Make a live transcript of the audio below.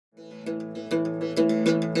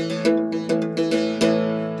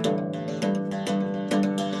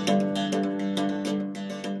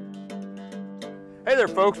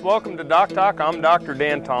folks, welcome to DocTalk. I'm Dr.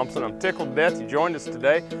 Dan Thomson. I'm tickled to death you joined us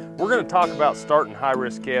today. We're going to talk about starting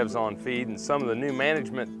high-risk calves on feed and some of the new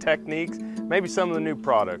management techniques, maybe some of the new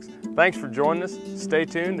products. Thanks for joining us. Stay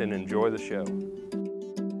tuned and enjoy the show.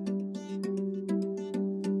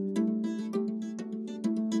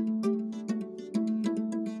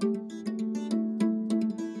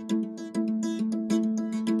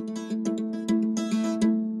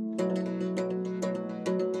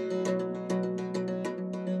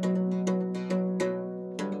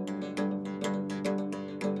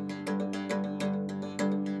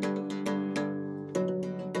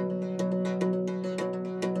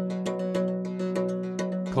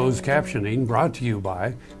 Closed captioning brought to you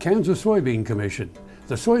by Kansas Soybean Commission.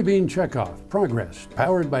 The Soybean Checkoff Progress,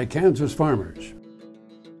 powered by Kansas farmers.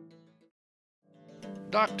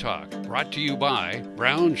 DocTalk brought to you by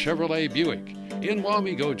Brown Chevrolet Buick. In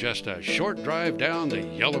Wamego, just a short drive down the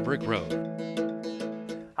yellow brick road.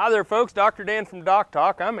 Hi there folks, Dr. Dan from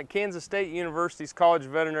DocTalk. I'm at Kansas State University's College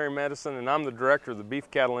of Veterinary Medicine and I'm the director of the Beef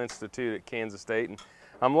Cattle Institute at Kansas State. And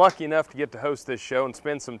I'm lucky enough to get to host this show and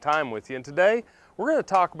spend some time with you. And today we're going to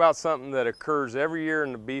talk about something that occurs every year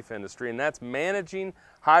in the beef industry, and that's managing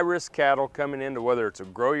high-risk cattle coming into, whether it's a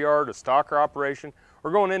grow yard, a stocker operation,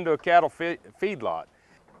 or going into a cattle feedlot.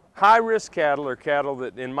 High-risk cattle are cattle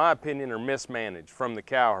that, in my opinion, are mismanaged from the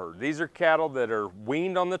cow herd. These are cattle that are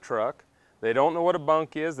weaned on the truck. They don't know what a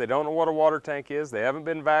bunk is. They don't know what a water tank is. They haven't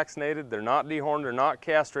been vaccinated. They're not dehorned. They're not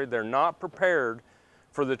castrated. They're not prepared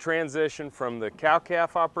for the transition from the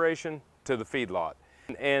cow-calf operation to the feedlot.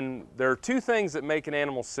 And there are two things that make an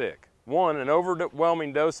animal sick. One, an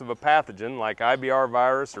overwhelming dose of a pathogen like IBR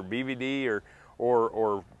virus or BVD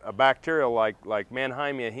or a bacterial like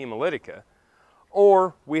Mannheimia hemolytica.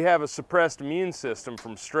 Or we have a suppressed immune system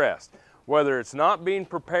from stress. Whether it's not being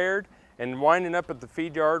prepared and winding up at the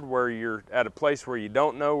feed yard where you're at a place where you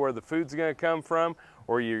don't know where the food's going to come from,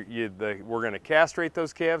 or we're going to castrate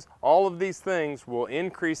those calves, all of these things will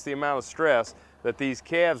increase the amount of stress that these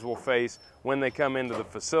calves will face when they come into the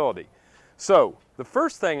facility. So the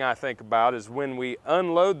first thing I think about is when we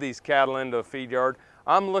unload these cattle into a feed yard,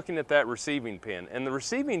 I'm looking at that receiving pen. And the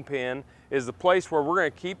receiving pen is the place where we're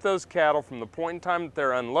going to keep those cattle from the point in time that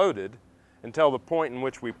they're unloaded until the point in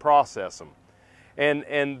which we process them.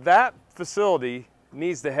 And that facility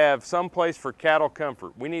needs to have some place for cattle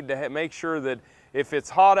comfort. We need to make sure that if it's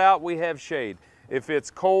hot out, we have shade. If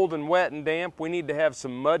it's cold and wet and damp, we need to have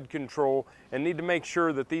some mud control and need to make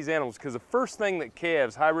sure that these animals, because the first thing that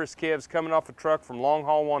calves, high-risk calves coming off a truck from long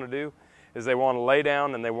haul want to do is they want to lay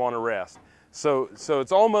down and they want to rest. So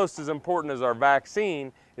it's almost as important as our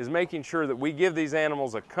vaccine is making sure that we give these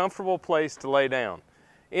animals a comfortable place to lay down.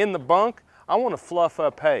 In the bunk, I want to fluff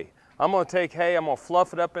up hay. I'm going to take hay, I'm going to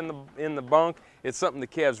fluff it up in the bunk. It's something the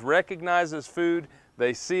calves recognize as food,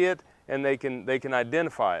 they see it, and they can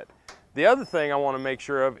identify it. The other thing I want to make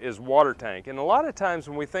sure of is water tank. And a lot of times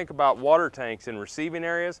when we think about water tanks in receiving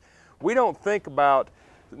areas, we don't think about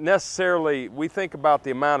necessarily, we think about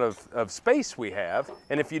the amount of space we have.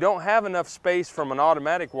 And if you don't have enough space from an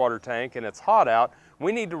automatic water tank and it's hot out,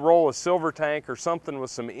 we need to roll a silver tank or something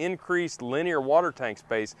with some increased linear water tank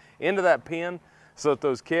space into that pen so that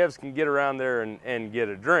those calves can get around there and get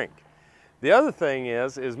a drink. The other thing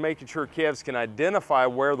is making sure calves can identify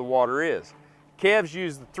where the water is. Calves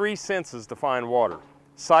use the three senses to find water: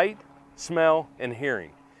 sight, smell, and hearing.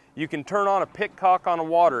 You can turn on a pitcock on a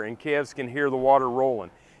water and calves can hear the water rolling.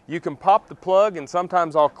 You can pop the plug, and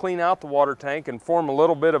sometimes I'll clean out the water tank and form a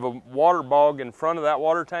little bit of a water bog in front of that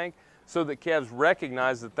water tank so that calves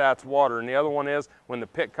recognize that that's water. And the other one is when the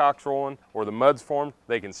pitcock's rolling or the mud's formed,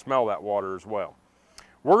 they can smell that water as well.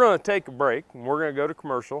 We're going to take a break and we're going to go to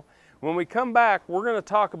commercial. When we come back, we're going to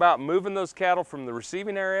talk about moving those cattle from the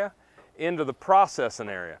receiving area into the processing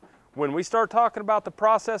area. When we start talking about the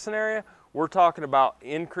processing area, we're talking about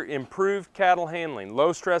improved cattle handling,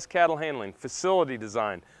 low stress cattle handling, facility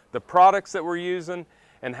design, the products that we're using,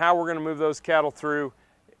 and how we're going to move those cattle through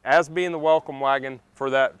as being the welcome wagon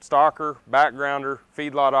for that stocker, backgrounder,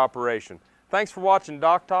 feedlot operation. Thanks for watching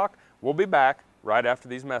DocTalk. We'll be back right after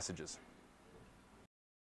these messages.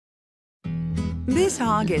 This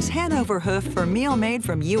hog is head over hoof for meal made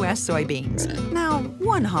from U.S. soybeans. Now,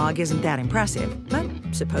 one hog isn't that impressive, but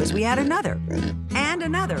suppose we add another, and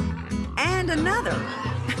another, and another.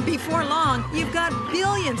 Before long, you've got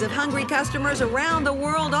billions of hungry customers around the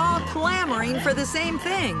world all clamoring for the same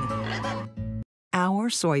thing: our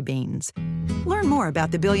soybeans. Learn more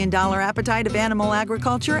about the billion-dollar appetite of animal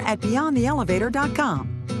agriculture at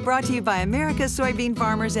BeyondTheElevator.com. Brought to you by America's soybean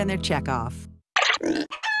farmers and their checkoff.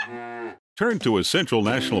 Turn to a Central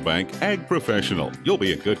National Bank Ag Professional. You'll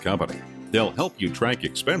be in good company. They'll help you track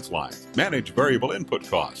expense lines, manage variable input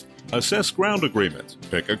costs, assess ground agreements,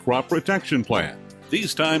 pick a crop protection plan.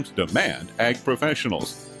 These times demand ag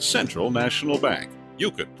professionals. Central National Bank.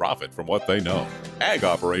 You could profit from what they know. Ag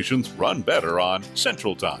operations run better on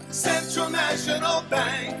Central Time. Central National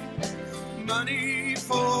Bank. Money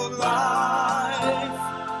for life.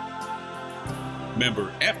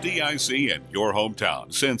 Member FDIC in your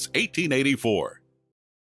hometown since 1884.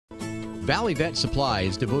 Valley Vet Supply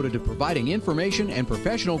is devoted to providing information and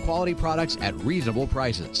professional quality products at reasonable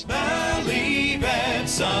prices. Valley Vet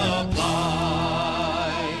Supply.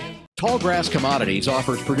 Tallgrass Commodities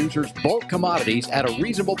offers producers bulk commodities at a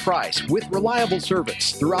reasonable price with reliable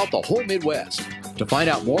service throughout the whole Midwest. To find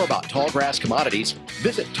out more about Tallgrass Commodities,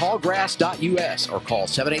 visit tallgrass.us or call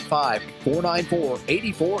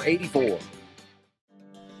 785-494-8484.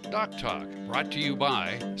 DocTalk, brought to you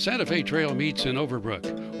by Santa Fe Trail Meats in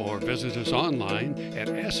Overbrook, or visit us online at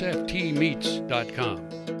sftmeats.com.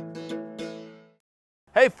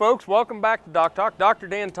 Hey folks, welcome back to DocTalk. Dr.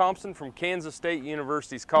 Dan Thomson from Kansas State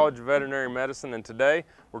University's College of Veterinary Medicine, and today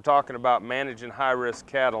we're talking about managing high-risk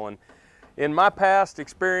cattle. And in my past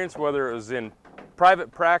experience, whether it was in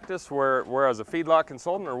private practice where I was a feedlot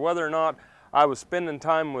consultant, or whether or not I was spending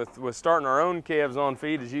time with starting our own calves on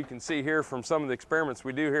feed, as you can see here from some of the experiments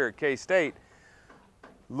we do here at K-State,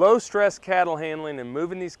 low stress cattle handling and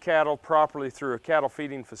moving these cattle properly through a cattle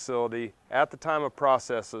feeding facility at the time of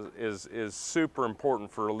process is super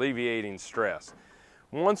important for alleviating stress.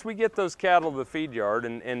 Once we get those cattle to the feed yard,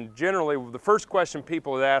 and generally the first question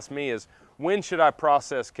people would ask me is, when should I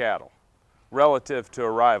process cattle relative to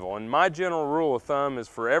arrival? And my general rule of thumb is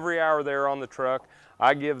for every hour they're on the truck,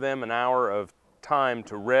 I give them an hour of time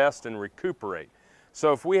to rest and recuperate.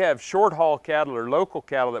 So if we have short haul cattle or local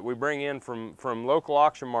cattle that we bring in from local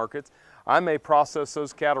auction markets, I may process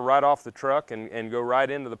those cattle right off the truck and go right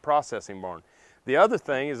into the processing barn. The other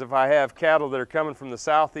thing is if I have cattle that are coming from the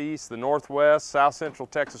southeast, the northwest, south central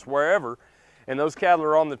Texas, wherever, and those cattle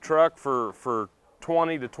are on the truck for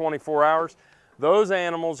 20 to 24 hours, those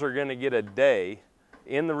animals are going to get a day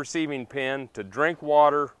in the receiving pen to drink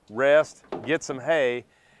water, rest, get some hay,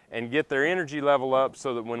 and get their energy level up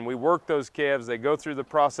so that when we work those calves, they go through the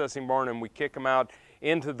processing barn and we kick them out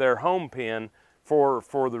into their home pen for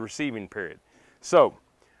the receiving period. So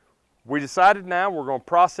we decided now we're going to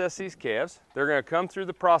process these calves. They're going to come through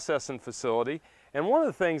the processing facility, and one of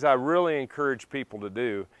the things I really encourage people to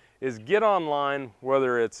do is get online,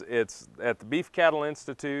 whether it's at the Beef Cattle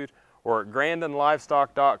Institute or at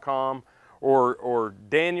GrandonLivestock.com or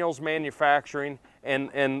Daniel's Manufacturing,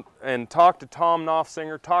 and talk to Tom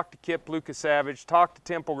Knopfsinger, talk to Kip Lucas Savage, talk to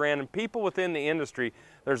Temple Grandin, and people within the industry.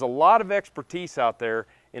 There's a lot of expertise out there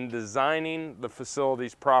in designing the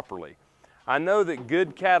facilities properly. I know that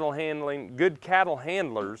good cattle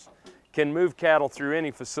handlers can move cattle through any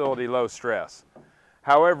facility low stress.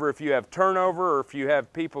 However, if you have turnover or if you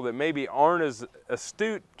have people that maybe aren't as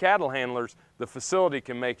astute cattle handlers, the facility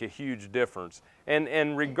can make a huge difference.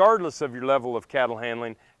 And regardless of your level of cattle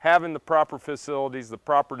handling, having the proper facilities, the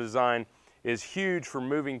proper design is huge for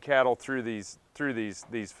moving cattle through these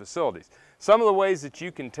facilities. Some of the ways that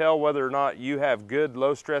you can tell whether or not you have good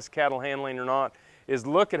low stress cattle handling or not is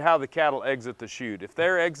look at how the cattle exit the chute. If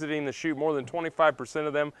they're exiting the chute, more than 25%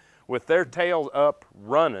 of them with their tails up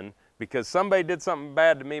running because somebody did something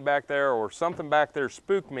bad to me back there or something back there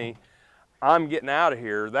spooked me, I'm getting out of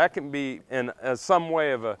here. That can be some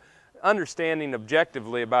way of understanding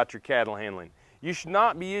objectively about your cattle handling. You should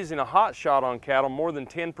not be using a hot shot on cattle more than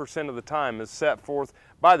 10% of the time as set forth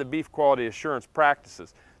by the beef quality assurance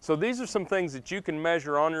practices. So these are some things that you can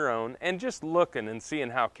measure on your own, and just looking and seeing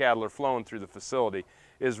how cattle are flowing through the facility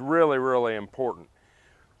is really, really important.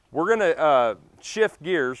 We're going to shift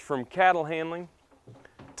gears from cattle handling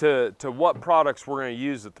to what products we're going to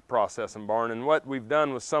use at the processing barn, and what we've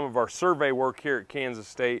done with some of our survey work here at Kansas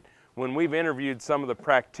State when we've interviewed some of the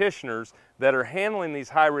practitioners that are handling these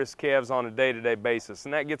high-risk calves on a day-to-day basis.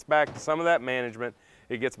 And that gets back to some of that management.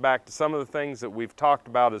 It gets back to some of the things that we've talked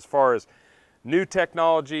about as far as new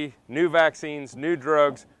technology, new vaccines, new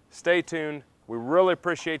drugs. Stay tuned. We really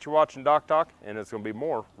appreciate you watching DocTalk, and it's going to be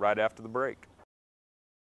more right after the break.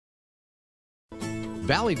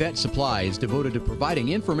 Valley Vet Supply is devoted to providing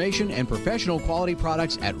information and professional quality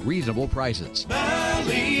products at reasonable prices.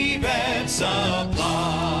 Valley Vet Supply.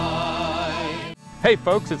 Hey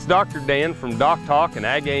folks, it's Dr. Dan from DocTalk and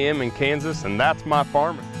Ag AM in Kansas, and that's my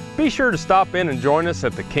farming. Be sure to stop in and join us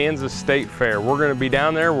at the Kansas State Fair. We're going to be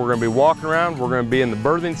down there, we're going to be walking around, we're going to be in the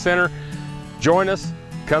birthing center. Join us,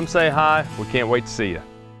 come say hi, we can't wait to see you.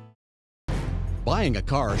 Buying a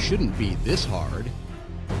car shouldn't be this hard.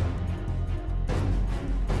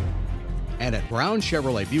 And at Brown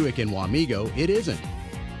Chevrolet Buick in Wamego, it isn't.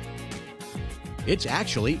 It's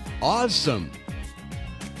actually awesome.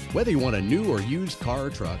 Whether you want a new or used car or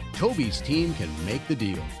truck, Toby's team can make the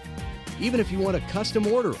deal. Even if you want to custom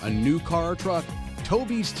order a new car or truck,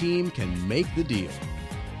 Toby's team can make the deal.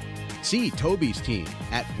 See Toby's team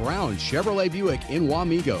at Brown Chevrolet Buick in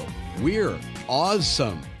Wamego. We're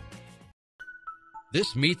awesome.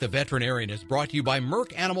 This Meet the Veterinarian is brought to you by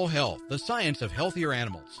Merck Animal Health, the science of healthier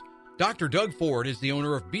animals. Dr. Doug Ford is the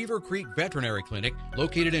owner of Beaver Creek Veterinary Clinic,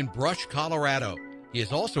 located in Brush, Colorado. He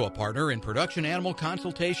is also a partner in Production Animal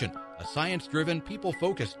Consultation, a science-driven,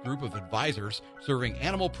 people-focused group of advisors serving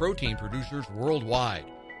animal protein producers worldwide.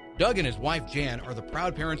 Doug and his wife Jan are the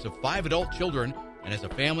proud parents of 5 adult children, and as a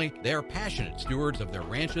family, they are passionate stewards of their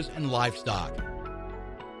ranches and livestock.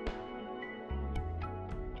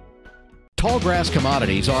 Tallgrass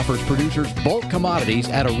Commodities offers producers bulk commodities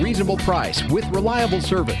at a reasonable price with reliable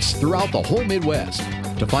service throughout the whole Midwest.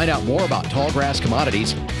 To find out more about Tallgrass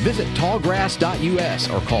Commodities, visit tallgrass.us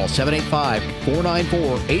or call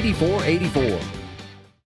 785-494-8484.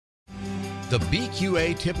 The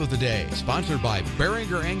BQA Tip of the Day, sponsored by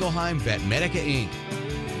Beringer Engelheim Vetmedica Inc.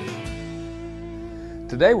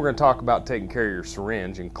 Today we're going to talk about taking care of your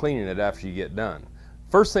syringe and cleaning it after you get done.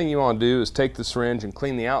 First thing you want to do is take the syringe and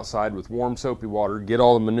clean the outside with warm soapy water, get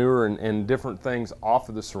all the manure and different things off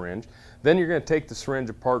of the syringe. Then you're going to take the syringe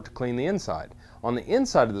apart to clean the inside. On the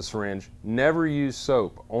inside of the syringe, never use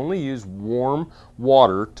soap. Only use warm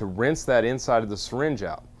water to rinse that inside of the syringe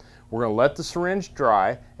out. We're going to let the syringe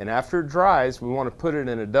dry, and after it dries, we want to put it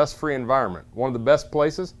in a dust-free environment. One of the best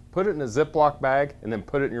places, put it in a Ziploc bag and then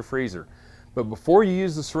put it in your freezer. But before you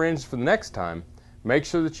use the syringe for the next time, make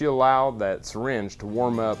sure that you allow that syringe to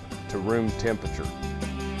warm up to room temperature.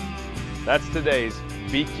 That's today's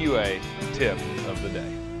BQA Tip of the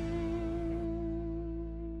Day.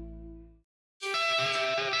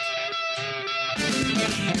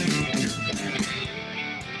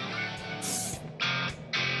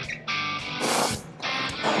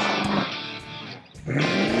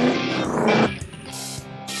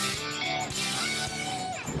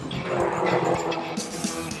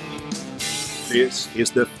 This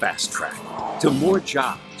is the fast track to more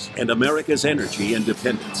jobs and America's energy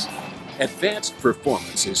independence. Advanced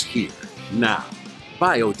performance is here, now.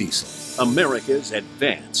 Biodiesel, America's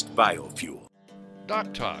advanced biofuel.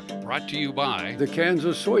 DocTalk, brought to you by the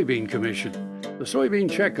Kansas Soybean Commission. The Soybean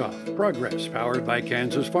Checkoff, progress powered by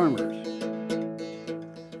Kansas farmers.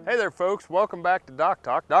 Hey there folks, welcome back to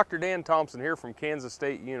DocTalk. Dr. Dan Thomson here from Kansas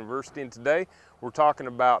State University, and today we're talking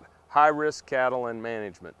about high-risk cattle and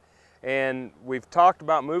management. And we've talked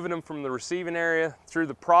about moving them from the receiving area through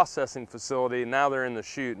the processing facility, and now they're in the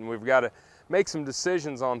chute, and we've got to make some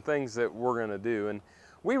decisions on things that we're going to do. And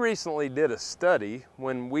we recently did a study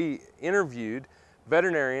when we interviewed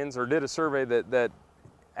veterinarians, or did a survey that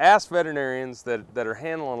asked veterinarians that are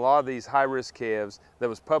handling a lot of these high-risk calves, that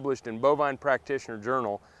was published in Bovine Practitioner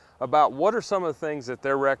Journal, about what are some of the things that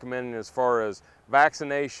they're recommending as far as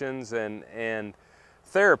vaccinations and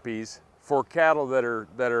therapies for cattle that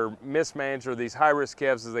are mismanaged, or these high-risk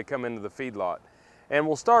calves as they come into the feedlot. And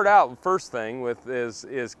we'll start out, first thing with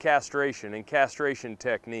is castration and castration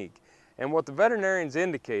technique. And what the veterinarians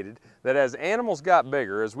indicated, that as animals got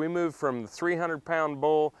bigger, as we moved from the 300-pound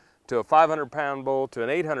bull to a 500-pound bull to an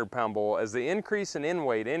 800-pound bull, as the increase in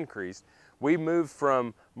weight increased, we moved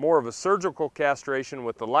from more of a surgical castration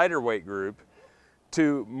with the lighter weight group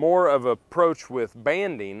to more of an approach with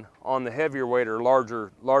banding on the heavier weight or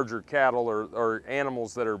larger cattle or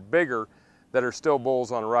animals that are bigger, that are still bulls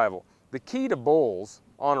on arrival. The key to bulls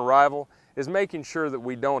on arrival is making sure that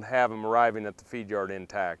we don't have them arriving at the feed yard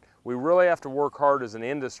intact. We really have to work hard as an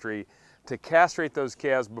industry to castrate those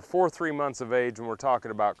calves before 3 months of age when we're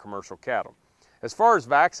talking about commercial cattle. As far as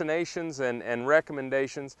vaccinations and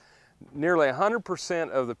recommendations, nearly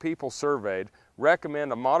 100% of the people surveyed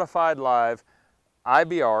recommend a modified live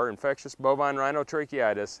IBR, infectious bovine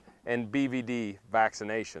rhinotracheitis, and BVD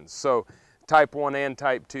vaccinations. So type 1 and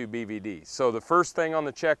type 2 BVD. So the first thing on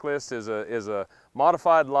the checklist is a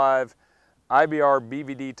modified live IBR,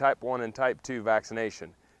 BVD type 1 and type 2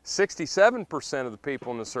 vaccination. 67% of the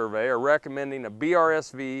people in the survey are recommending a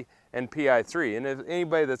BRSV and PI3. And if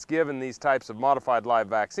anybody that's given these types of modified live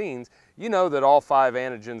vaccines, you know that all 5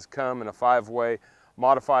 antigens come in a 5-way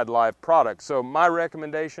modified live product. So my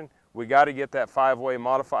recommendation, we got to get that 5-way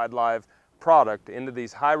modified live product into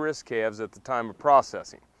these high-risk calves at the time of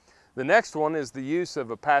processing. The next one is the use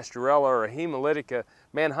of a Pasteurella or a Hemolytica,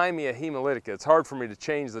 Mannheimia hemolytica. It's hard for me to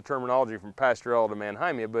change the terminology from Pasteurella to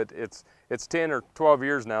Mannheimia, but it's 10 or 12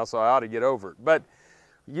 years now, so I ought to get over it. But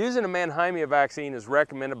Using a Mannheimia vaccine is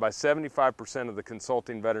recommended by 75% of the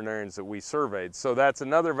consulting veterinarians that we surveyed. So that's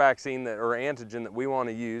another vaccine or antigen that we want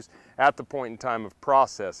to use at the point in time of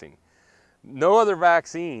processing. No other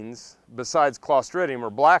vaccines besides Clostridium or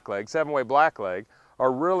blackleg, 7-way blackleg,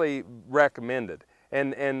 are really recommended.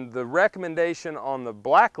 And the recommendation on the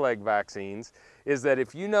blackleg vaccines is that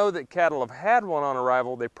if you know that cattle have had one on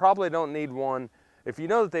arrival, they probably don't need one. If you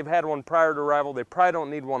know that they've had one prior to arrival, they probably don't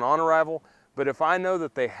need one on arrival. But if I know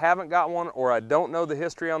that they haven't got one, or I don't know the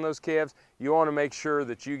history on those calves, you want to make sure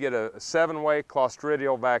that you get a 7-way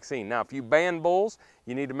clostridial vaccine. Now, if you ban bulls,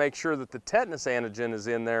 you need to make sure that the tetanus antigen is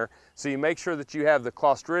in there, so you make sure that you have the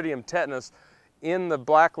Clostridium tetanus in the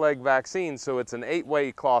blackleg vaccine, so it's an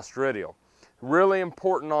 8-way clostridial. Really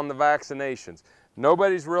important on the vaccinations.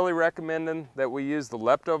 Nobody's really recommending that we use the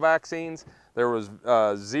lepto vaccines. There was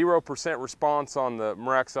 0% response on the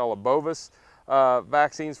Moraxella bovis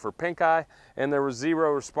vaccines for pink eye, and there was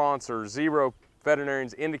 0 response or 0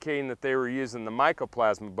 veterinarians indicating that they were using the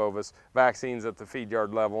Mycoplasma bovis vaccines at the feed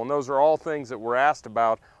yard level, and those are all things that we're asked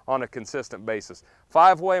about on a consistent basis.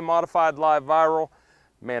 5-way modified live viral,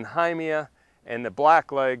 Mannheimia, and the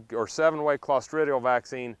blackleg or 7-way clostridial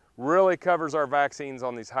vaccine really covers our vaccines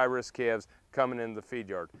on these high-risk calves coming into the feed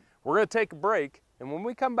yard. We're going to take a break, and when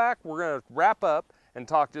we come back, we're going to wrap up and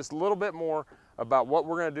talk just a little bit more about what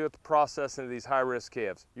we're going to do at the processing of these high-risk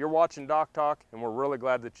calves. You're watching DocTalk, and we're really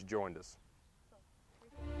glad that you joined us.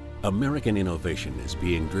 American innovation is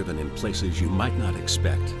being driven in places you might not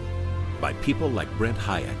expect by people like Brent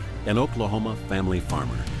Hayek, an Oklahoma family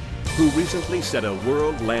farmer, who recently set a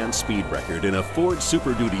world land speed record in a Ford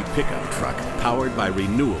Super Duty pickup truck powered by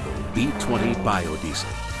renewable B20 biodiesel.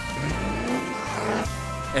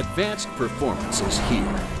 Advanced performance is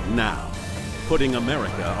here, now, putting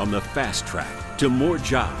America on the fast track to more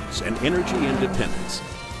jobs and energy independence.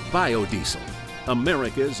 Biodiesel,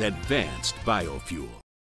 America's advanced biofuel.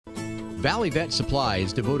 Valley Vet Supply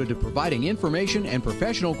is devoted to providing information and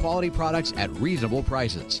professional quality products at reasonable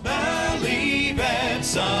prices. Valley Vet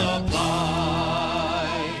Supply.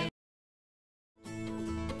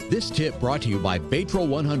 This tip brought to you by Baytril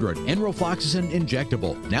 100 Enrofloxacin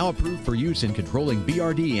Injectable, now approved for use in controlling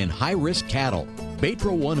BRD in high-risk cattle.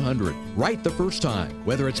 Baytril 100, right the first time,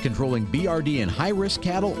 whether it's controlling BRD in high-risk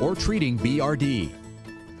cattle or treating BRD.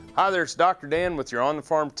 Hi there, it's Dr. Dan with your On the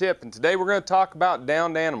Farm tip, and today we're going to talk about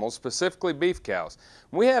downed animals, specifically beef cows.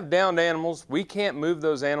 When we have downed animals, we can't move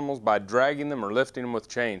those animals by dragging them or lifting them with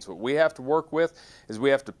chains. What we have to work with is we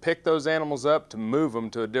have to pick those animals up to move them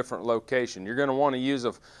to a different location. You're going to want to use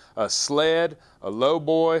a sled, a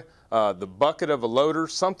lowboy, the bucket of a loader,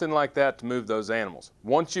 something like that to move those animals.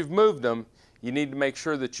 Once you've moved them, you need to make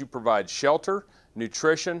sure that you provide shelter,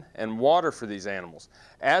 nutrition, and water for these animals.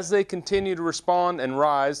 As they continue to respond and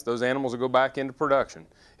rise, those animals will go back into production.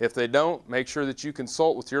 If they don't, make sure that you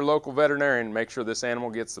consult with your local veterinarian and make sure this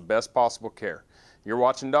animal gets the best possible care. You're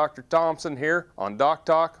watching Dr. Thomson here on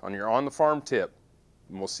DocTalk on your On the Farm tip,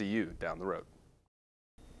 and we'll see you down the road.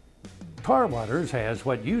 Tar Waters has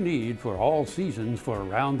what you need for all seasons for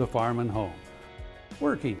around the farm and home.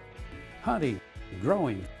 Working, hunting,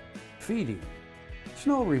 growing, feeding,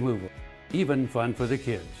 snow removal, even fun for the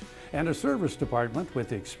kids, and a service department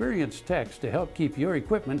with experienced techs to help keep your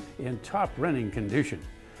equipment in top running condition.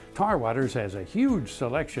 Tar Waters has a huge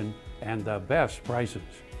selection and the best prices.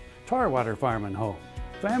 Tar Water Farm and Home,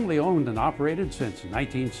 family owned and operated since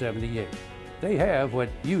 1978. They have what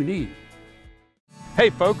you need. Hey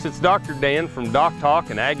folks, it's Dr. Dan from DocTalk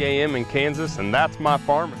and Ag AM in Kansas, and that's my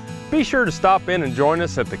farm. Be sure to stop in and join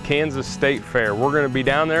us at the Kansas State Fair. We're going to be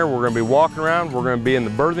down there, we're going to be walking around, we're going to be in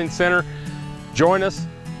the birthing center. Join us,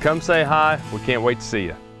 come say hi, we can't wait to see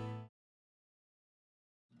you.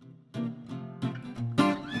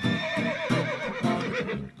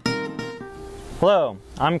 Hello,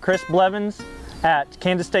 I'm Chris Blevins at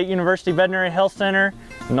Kansas State University Veterinary Health Center,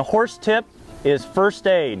 and the horse tip is first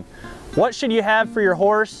aid. What should you have for your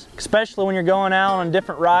horse, especially when you're going out on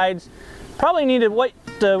different rides? Probably need to, what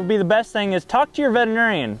would be the best thing is talk to your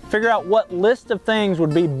veterinarian. Figure out what list of things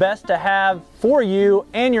would be best to have for you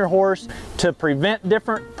and your horse to prevent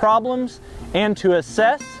different problems and to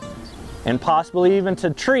assess and possibly even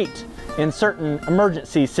to treat in certain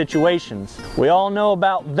emergency situations. We all know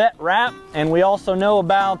about vet wrap, and we also know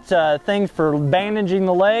about things for bandaging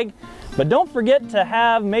the leg, but don't forget to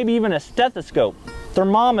have maybe even a stethoscope,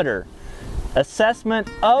 thermometer, assessment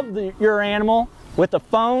of your animal with a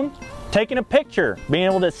phone, taking a picture, being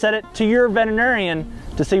able to set it to your veterinarian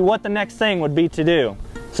to see what the next thing would be to do.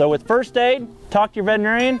 So with first aid, talk to your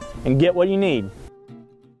veterinarian and get what you need.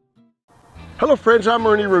 Hello friends, I'm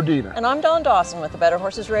Ernie Rodina. And I'm Dawn Dawson with the Better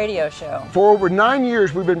Horses Radio Show. For over 9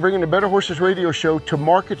 years, we've been bringing the Better Horses Radio Show to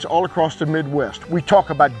markets all across the Midwest. We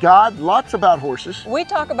talk about God, lots about horses. We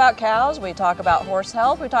talk about cows, we talk about horse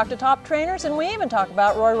health, we talk to top trainers, and we even talk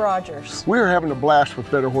about Roy Rogers. We're having a blast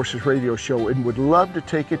with Better Horses Radio Show and would love to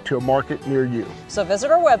take it to a market near you. So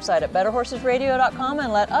visit our website at betterhorsesradio.com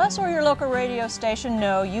and let us or your local radio station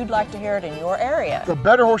know you'd like to hear it in your area. The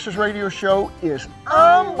Better Horses Radio Show is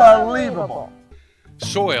unbelievable.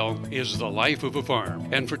 Soil is the life of a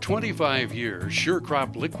farm, and for 25 years,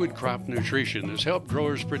 SureCrop Liquid Crop Nutrition has helped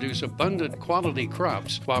growers produce abundant quality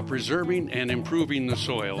crops while preserving and improving the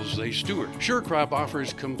soils they steward. SureCrop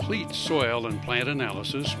offers complete soil and plant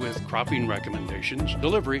analysis with cropping recommendations,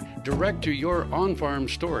 delivery direct to your on-farm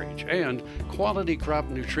storage, and quality crop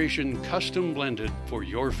nutrition custom blended for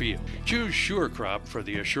your field. Choose SureCrop for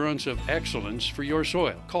the assurance of excellence for your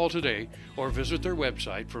soil. Call today or visit their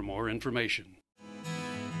website for more information.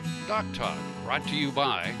 DocTalk, brought to you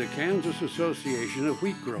by the Kansas Association of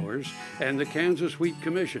Wheat Growers and the Kansas Wheat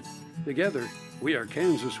Commission. Together, we are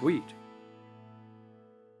Kansas Wheat.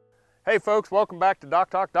 Hey folks, welcome back to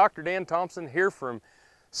DocTalk. Dr. Dan Thomson here from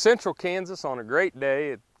Central Kansas on a great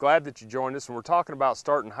day. Glad that you joined us, and we're talking about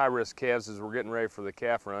starting high-risk calves as we're getting ready for the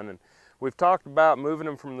calf run. And we've talked about moving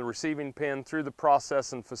them from the receiving pen through the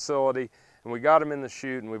processing facility, and we got them in the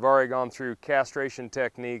chute, and we've already gone through castration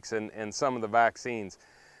techniques and some of the vaccines.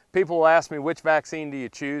 People will ask me, which vaccine do you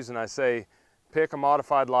choose? And I say, pick a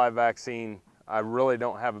modified live vaccine. I really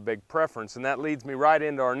don't have a big preference. And that leads me right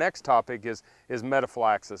into our next topic is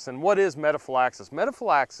metaphylaxis. And what is metaphylaxis?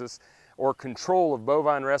 Metaphylaxis, or control of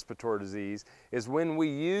bovine respiratory disease, is when we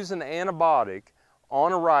use an antibiotic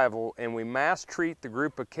on arrival and we mass treat the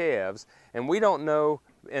group of calves, and we don't know,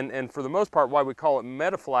 and for the most part why we call it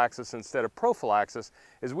metaphylaxis instead of prophylaxis,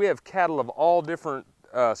 is we have cattle of all different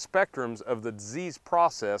spectrums of the disease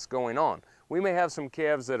process going on. We may have some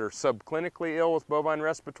calves that are subclinically ill with bovine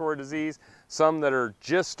respiratory disease, some that are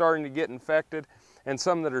just starting to get infected, and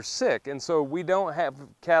some that are sick. And so we don't have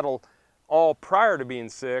cattle all prior to being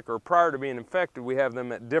sick or prior to being infected. We have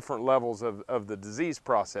them at different levels of the disease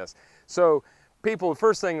process. So people, the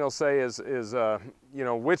first thing they'll say is you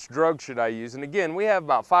know, which drug should I use? And again, we have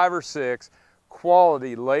about 5 or 6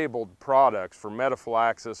 quality labeled products for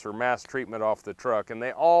metaphylaxis or mass treatment off the truck, and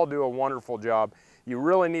they all do a wonderful job. You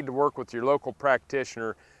really need to work with your local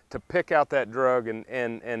practitioner to pick out that drug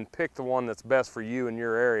and pick the one that's best for you in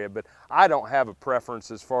your area. But I don't have a preference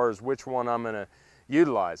as far as which one I'm going to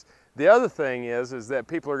utilize. The other thing is that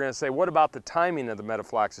people are going to say, what about the timing of the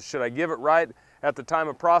metaphylaxis? Should I give it right at the time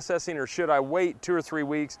of processing, or should I wait 2 or 3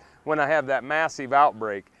 weeks when I have that massive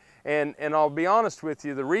outbreak? And I'll be honest with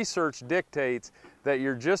you, the research dictates that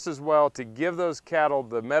you're just as well to give those cattle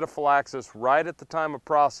the metaphylaxis right at the time of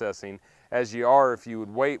processing as you are if you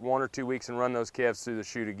would wait 1 or 2 weeks and run those calves through the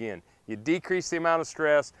chute again. You decrease the amount of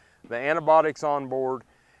stress, the antibiotics on board,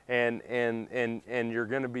 and you're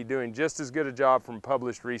going to be doing just as good a job from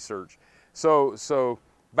published research. So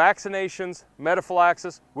vaccinations,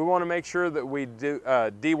 metaphylaxis, we want to make sure that we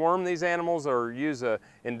deworm these animals or use an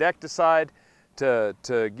insecticide to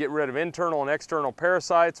get rid of internal and external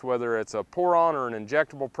parasites, whether it's a pour-on or an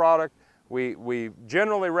injectable product. We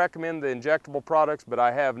generally recommend the injectable products, but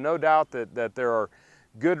I have no doubt that there are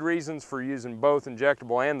good reasons for using both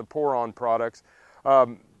injectable and the pour-on products.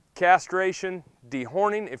 Castration,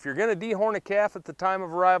 dehorning. If you're going to dehorn a calf at the time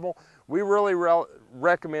of arrival, we really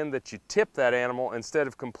recommend that you tip that animal instead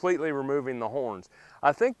of completely removing the horns.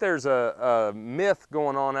 I think there's a myth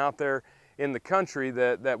going on out there in the country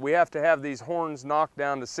that we have to have these horns knocked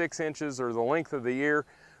down to 6 inches or the length of the ear.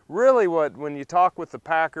 Really, when you talk with the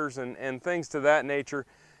packers and things to that nature,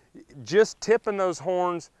 just tipping those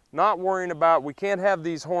horns, not worrying about, we can't have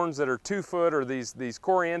these horns that are 2 foot or these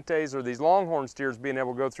Corrientes or these longhorn steers being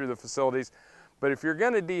able to go through the facilities. But if you're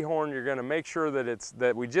going to dehorn, you're going to make sure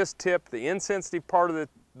that we just tip the insensitive part of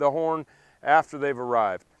the horn after they've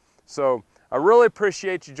arrived. So I really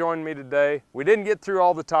appreciate you joining me today. We didn't get through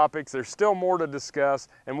all the topics. There's still more to discuss,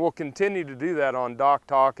 and we'll continue to do that on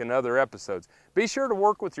DocTalk and other episodes. Be sure to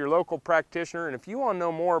work with your local practitioner, and if you want to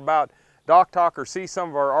know more about DocTalk or see some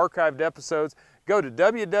of our archived episodes, go to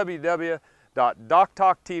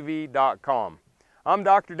www.doctalktv.com. I'm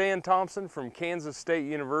Dr. Dan Thomson from Kansas State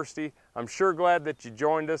University. I'm sure glad that you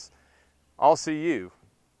joined us. I'll see you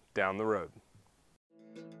down the road.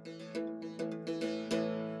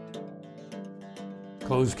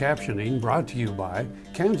 Closed captioning brought to you by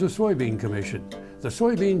Kansas Soybean Commission. The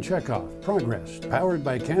Soybean Checkoff Progress, powered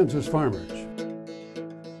by Kansas farmers.